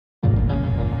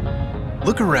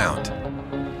Look around.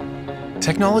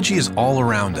 Technology is all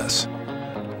around us.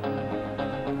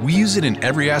 We use it in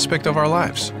every aspect of our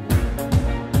lives.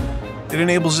 It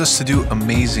enables us to do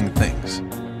amazing things.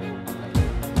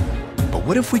 But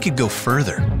what if we could go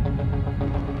further?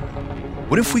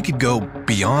 What if we could go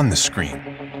beyond the screen?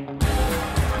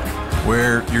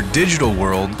 Where your digital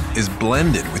world is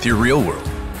blended with your real world.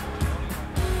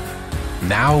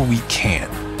 Now we can.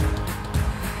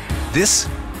 This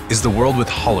is the world with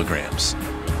holograms.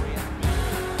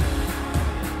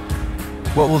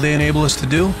 What will they enable us to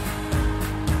do?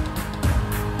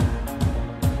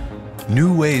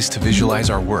 New ways to visualize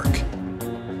our work.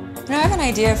 I have an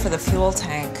idea for the fuel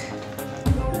tank.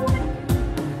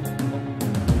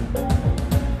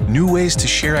 New ways to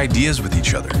share ideas with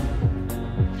each other.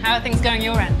 How are things going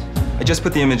your end? I just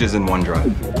put the images in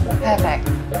OneDrive. Perfect.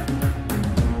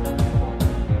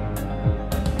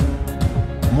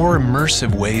 More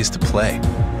immersive ways to play.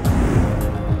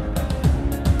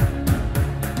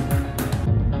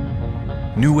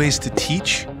 New ways to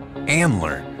teach and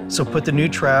learn. So put the new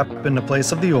trap in the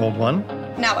place of the old one.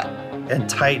 Now what? And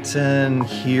tighten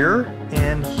here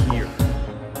and here.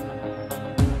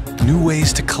 New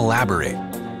ways to collaborate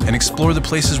and explore the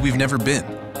places we've never been.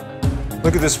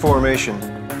 Look at this formation.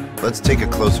 Let's take a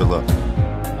closer look.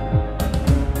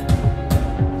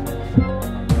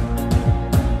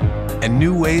 And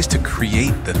new ways to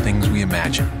create the things we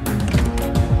imagine.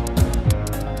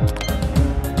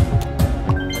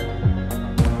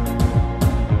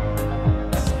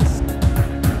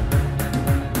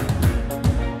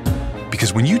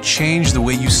 Because when you change the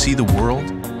way you see the world,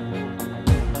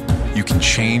 you can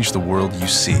change the world you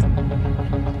see.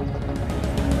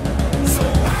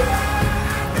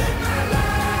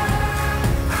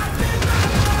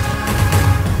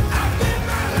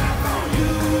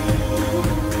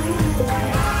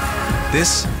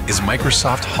 This is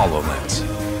Microsoft HoloLens.